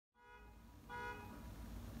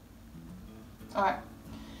Alright.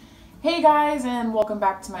 Hey guys, and welcome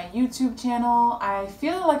back to my YouTube channel. I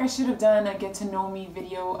feel like I should have done a get to know me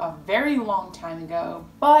video a very long time ago,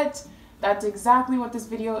 but that's exactly what this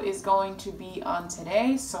video is going to be on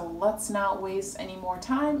today, so let's not waste any more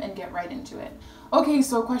time and get right into it. Okay,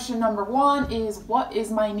 so question number one is, what is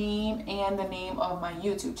my name and the name of my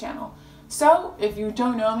YouTube channel? So, if you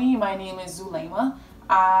don't know me, my name is Zulema.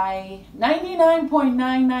 I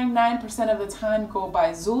 99.999% of the time go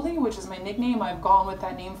by Zuli, which is my nickname. I've gone with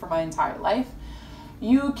that name for my entire life.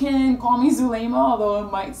 You can call me Zulema, although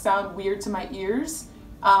it might sound weird to my ears.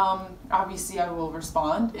 Obviously I will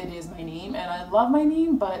respond. It is my name and I love my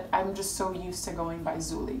name, but I'm just so used to going by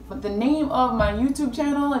Zuli. But the name of my YouTube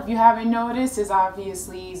channel, if you haven't noticed, is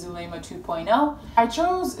obviously Zulema 2.0. I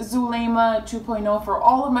chose Zulema 2.0 for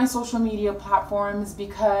all of my social media platforms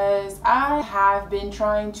because I have been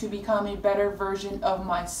trying to become a better version of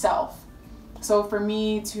myself. So for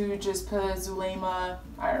me to just put Zulema,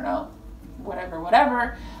 I don't know,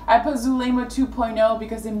 whatever, I put Zulema 2.0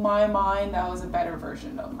 because in my mind that was a better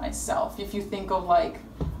version of myself. If you think of like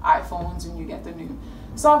iPhones, when you get the new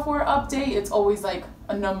software update, it's always like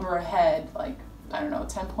a number ahead, like I don't know,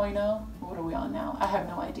 10.0. What are we on now? I have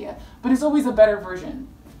no idea, but it's always a better version.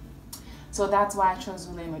 So that's why I chose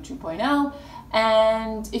Zulema 2.0.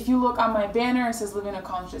 And if you look on my banner, it says living a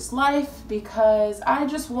conscious life because I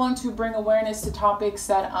just want to bring awareness to topics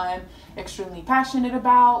that I'm extremely passionate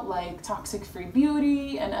about, like toxic free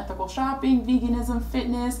beauty and ethical shopping, veganism,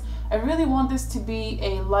 fitness. I really want this to be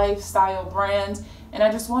a lifestyle brand and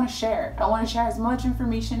I just want to share. I want to share as much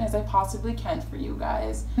information as I possibly can for you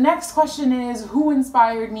guys. Next question is, who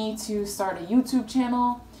inspired me to start a YouTube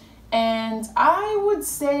channel? And I would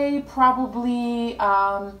say probably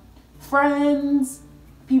friends,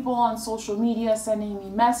 people on social media sending me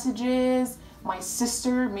messages, my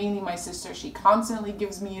sister, mainly my sister, she constantly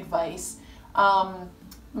gives me advice.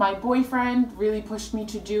 My boyfriend really pushed me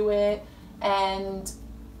to do it, and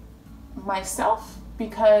myself,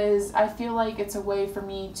 because I feel like it's a way for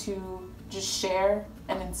me to just share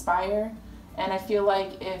and inspire. And I feel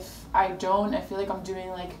like if I don't, I feel like I'm doing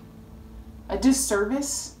like a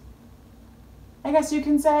disservice, I guess you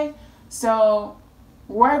can say. So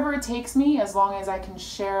wherever it takes me, as long as I can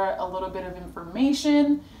share a little bit of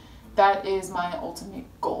information, that is my ultimate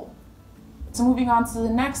goal. So moving on to the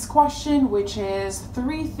next question, which is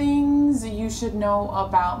 3 things you should know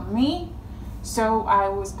about me. So I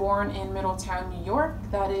was born in Middletown, New York.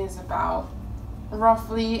 That is about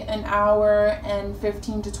roughly an hour and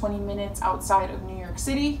 15 to 20 minutes outside of New York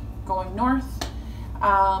City, going north.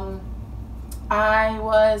 I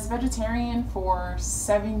was vegetarian for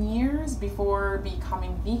 7 years before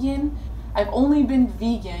becoming vegan. I've only been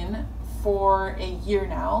vegan for a year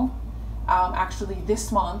now. Actually, this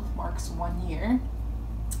month marks 1 year.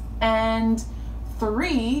 And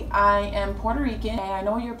 3, I am Puerto Rican. And I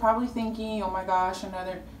know you're probably thinking, oh my gosh,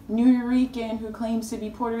 another Nuyorican who claims to be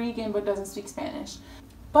Puerto Rican but doesn't speak Spanish.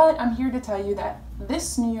 But I'm here to tell you that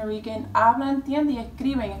this Nuyorican habla, entiende y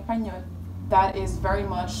escribe en español. That is very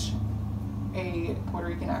much a Puerto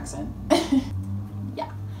Rican accent.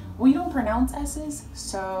 Yeah, we don't pronounce S's,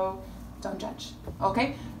 so don't judge.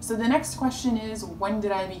 Okay, so the next question is, when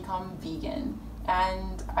did I become vegan?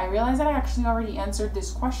 And I realized that I actually already answered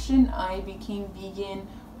this question. I became vegan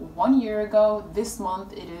 1 year ago. This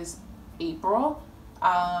month it is April.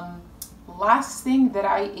 Last thing that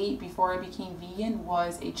I ate before I became vegan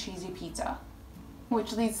was a cheesy pizza,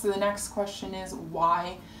 which leads to the next question is,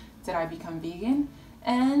 why did I become vegan?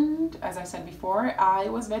 And as I said before, I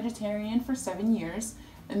was vegetarian for 7 years,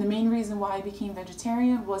 and the main reason why I became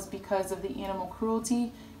vegetarian was because of the animal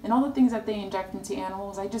cruelty and all the things that they inject into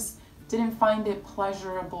animals. I just didn't find it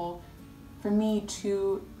pleasurable for me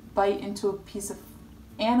to bite into a piece of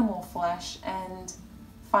animal flesh and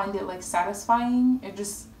find it like satisfying. It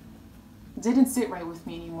just didn't sit right with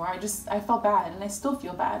me anymore. I felt bad, and I still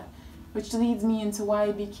feel bad, which leads me into why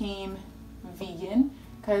I became vegan,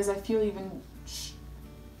 because I feel even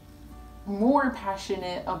more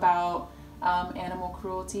passionate about animal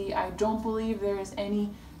cruelty. I don't believe there is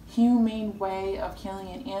any humane way of killing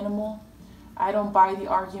an animal. I don't buy the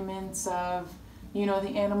arguments of, you know,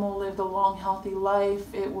 the animal lived a long, healthy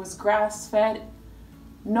life, it was grass-fed.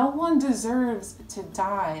 No one deserves to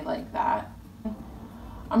die like that.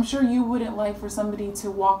 I'm sure you wouldn't like for somebody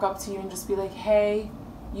to walk up to you and just be like, hey,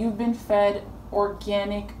 you've been fed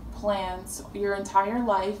organic plants your entire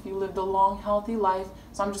life, you lived a long, healthy life,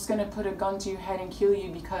 so I'm just going to put a gun to your head and kill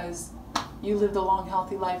you because you lived a long,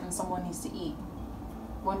 healthy life and someone needs to eat.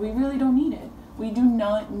 When we really don't need it. We do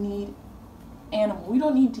not need animals. We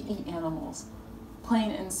don't need to eat animals.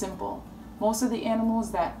 Plain and simple. Most of the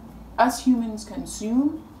animals that us humans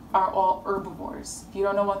consume are all herbivores. If you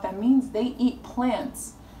don't know what that means, they eat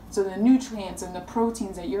plants. So the nutrients and the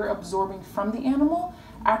proteins that you're absorbing from the animal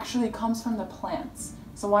actually comes from the plants.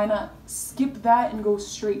 So why not skip that and go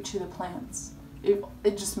straight to the plants? It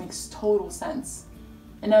just makes total sense.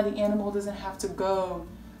 And now the animal doesn't have to go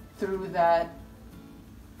through that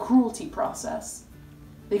cruelty process.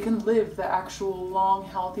 They can live the actual long,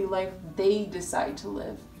 healthy life they decide to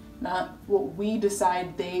live, not what we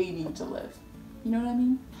decide they need to live. You know what I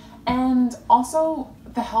mean? And also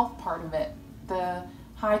the health part of it, the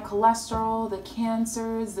high cholesterol, the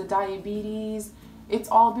cancers, the diabetes, it's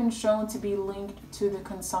all been shown to be linked to the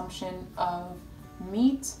consumption of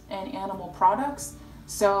meat and animal products.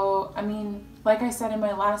 So, I mean, like I said in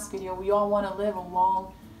my last video, we all want to live a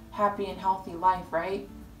long, happy, and healthy life, right?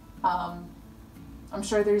 I'm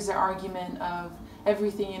sure there's an argument of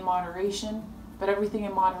everything in moderation, but everything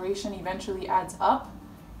in moderation eventually adds up,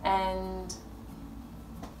 and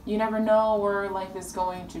you never know where life is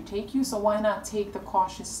going to take you, so why not take the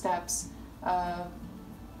cautious steps of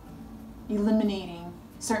eliminating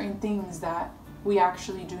certain things that we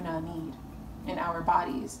actually do not need in our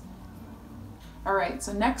bodies. Alright,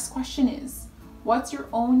 so next question is, what's your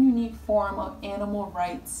own unique form of animal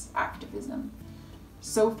rights activism?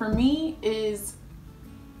 So for me is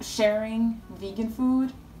sharing vegan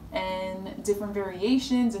food and different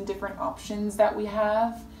variations and different options that we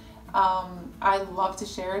have. I love to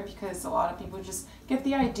share it because a lot of people just get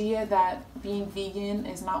the idea that being vegan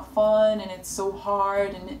is not fun and it's so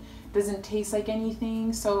hard and it doesn't taste like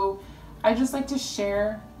anything. So I just like to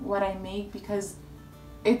share what I make because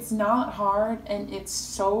it's not hard and it's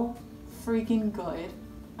so freaking good.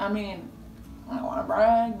 I mean, I don't want to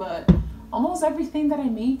brag, but almost everything that I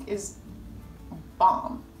make is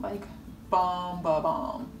bomb. Like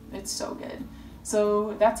bomb. It's so good.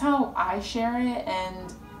 So that's how I share it,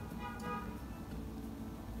 and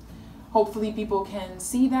hopefully people can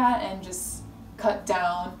see that and just cut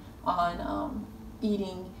down on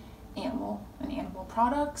eating animal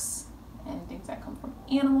products and things that come from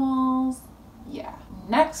animals. Yeah.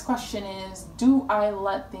 Next question is, do I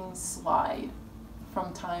let things slide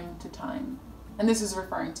from time to time? And this is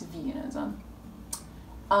referring to veganism.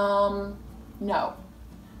 No,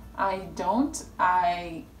 I don't.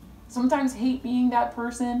 I sometimes hate being that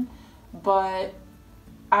person, but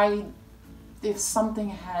if something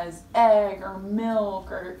has egg or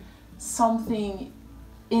milk or something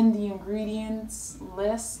in the ingredients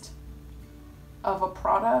list of a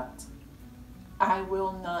product, I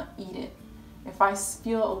will not eat it. If I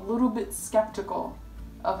feel a little bit skeptical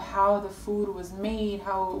of how the food was made,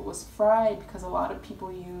 how it was fried, because a lot of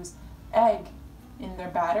people use egg in their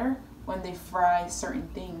batter when they fry certain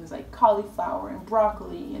things like cauliflower and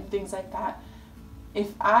broccoli and things like that.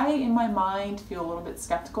 If I, in my mind, feel a little bit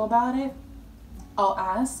skeptical about it, I'll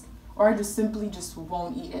ask, or I just simply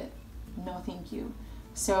won't eat it. No, thank you.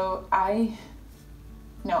 So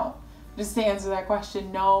no. Just to answer that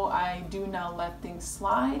question, no, I do not let things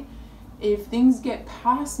slide. If things get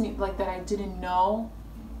past me like that I didn't know,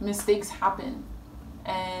 mistakes happen.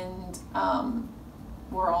 And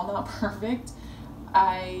we're all not perfect.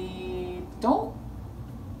 I don't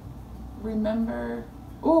remember.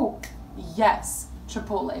 Oh, yes,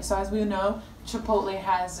 Chipotle. So as we know, Chipotle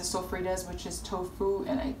has the sofritas, which is tofu,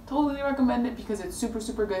 and I totally recommend it because it's super,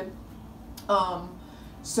 super good.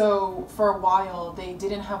 So for a while they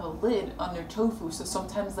didn't have a lid on their tofu, so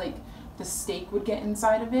sometimes like the steak would get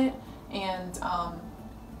inside of it, and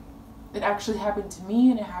it actually happened to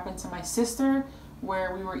me and it happened to my sister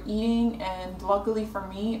where we were eating, and luckily for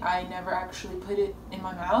me, I never actually put it in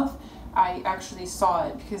my mouth. I actually saw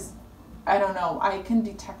it because I don't know, I can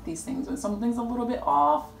detect these things when something's a little bit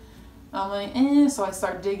off. I'm like, so I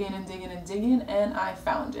start digging and digging and digging, and I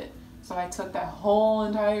found it. So I took that whole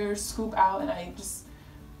entire scoop out, and I just,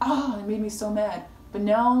 it made me so mad. But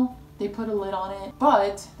now they put a lid on it.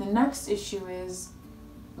 But the next issue is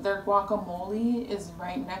their guacamole is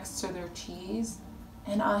right next to their cheese.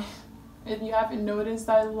 And if you haven't noticed,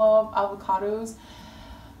 I love avocados.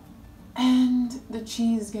 And the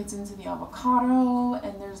cheese gets into the avocado,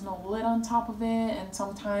 and there's no lid on top of it. And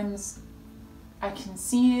sometimes I can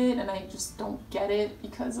see it, and I just don't get it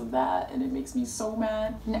because of that. And it makes me so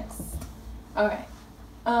mad. Next. Okay.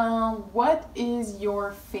 What is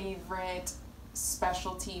your favorite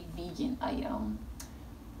specialty vegan item?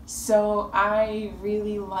 So I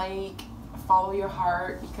really like Follow Your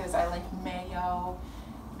Heart because I like mayo.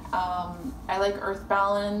 I like Earth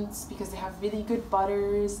Balance because they have really good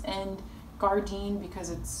butters, and Gardein because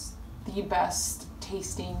it's the best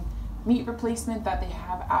tasting meat replacement that they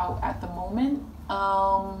have out at the moment.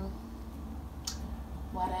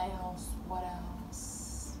 What else? What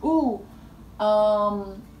else? Ooh,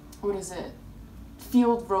 what is it?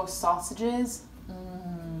 Field roast sausages.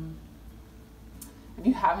 If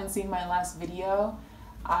you haven't seen my last video,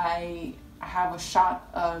 I have a shot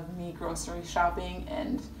of me grocery shopping,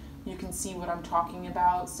 and you can see what I'm talking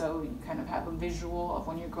about, so you kind of have a visual of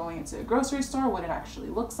when you're going into a grocery store, what it actually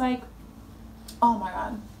looks like. Oh my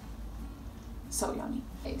god, so yummy.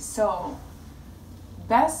 Okay, so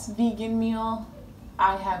best vegan meal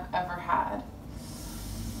I have ever had.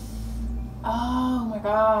 Oh my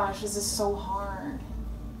gosh, this is so hard.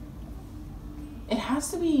 It has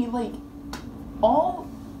to be like all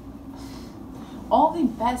the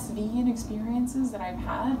best vegan experiences that I've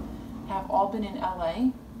had have all been in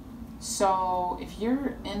LA. So if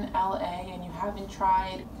you're in LA and you haven't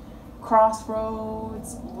tried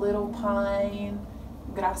Crossroads, Little Pine,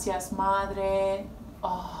 Gracias Madre,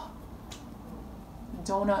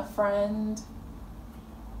 Donut Friend,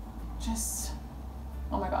 just,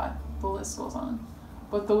 oh my god, the list goes on.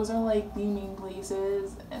 But those are like the main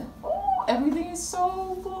places, and everything is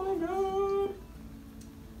so blooming good.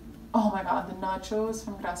 Oh my god, the nachos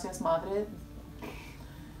from Gracias Madre,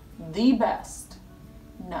 the best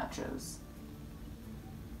nachos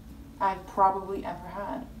I've probably ever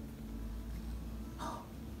had.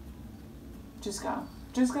 Just go.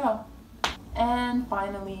 Just go. And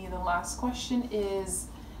finally, the last question is,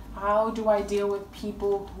 how do I deal with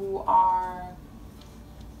people who are...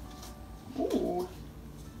 Ooh.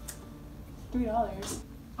 $3.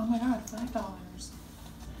 Oh my god, $5.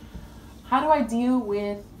 How do I deal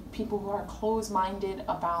with people who are closed-minded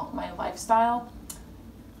about my lifestyle?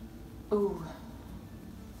 Ooh.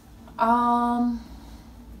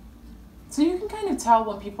 So you can kind of tell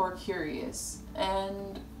when people are curious,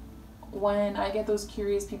 and when I get those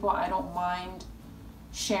curious people, I don't mind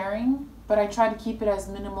sharing, but I try to keep it as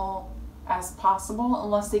minimal as possible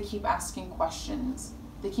unless they keep asking questions.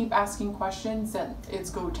 They keep asking questions, then it's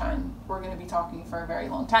go time. We're going to be talking for a very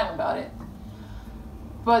long time about it.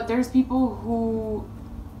 But there's people who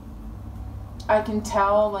I can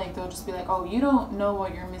tell, like, they'll just be like, oh, you don't know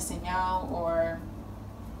what you're missing out, or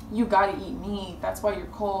you gotta eat meat, that's why you're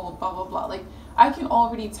cold, blah, blah, blah. Like, I can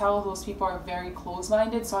already tell those people are very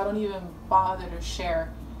close-minded, so I don't even bother to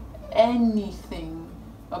share anything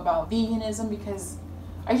about veganism because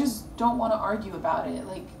I just don't want to argue about it.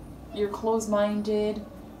 Like, you're closed-minded,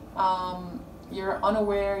 you're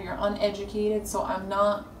unaware, you're uneducated, so I'm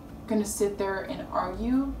not gonna sit there and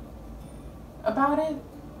argue about it.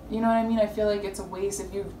 You know what I mean? I feel like it's a waste.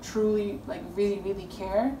 If you truly, like, really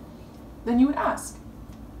care, then you would ask.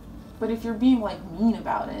 But if you're being, like, mean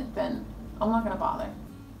about it, then I'm not gonna bother.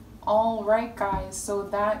 Alright guys, so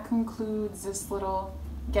that concludes this little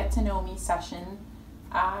get to know me session.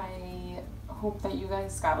 I hope that you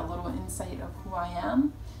guys got a little insight of who I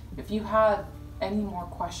am. If you have any more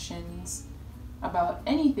questions about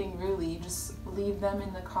anything really, just leave them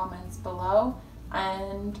in the comments below.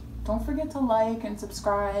 And don't forget to like and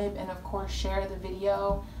subscribe, and of course share the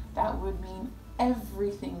video. That would mean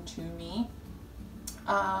everything to me.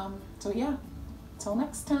 So yeah, till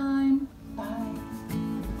next time, bye.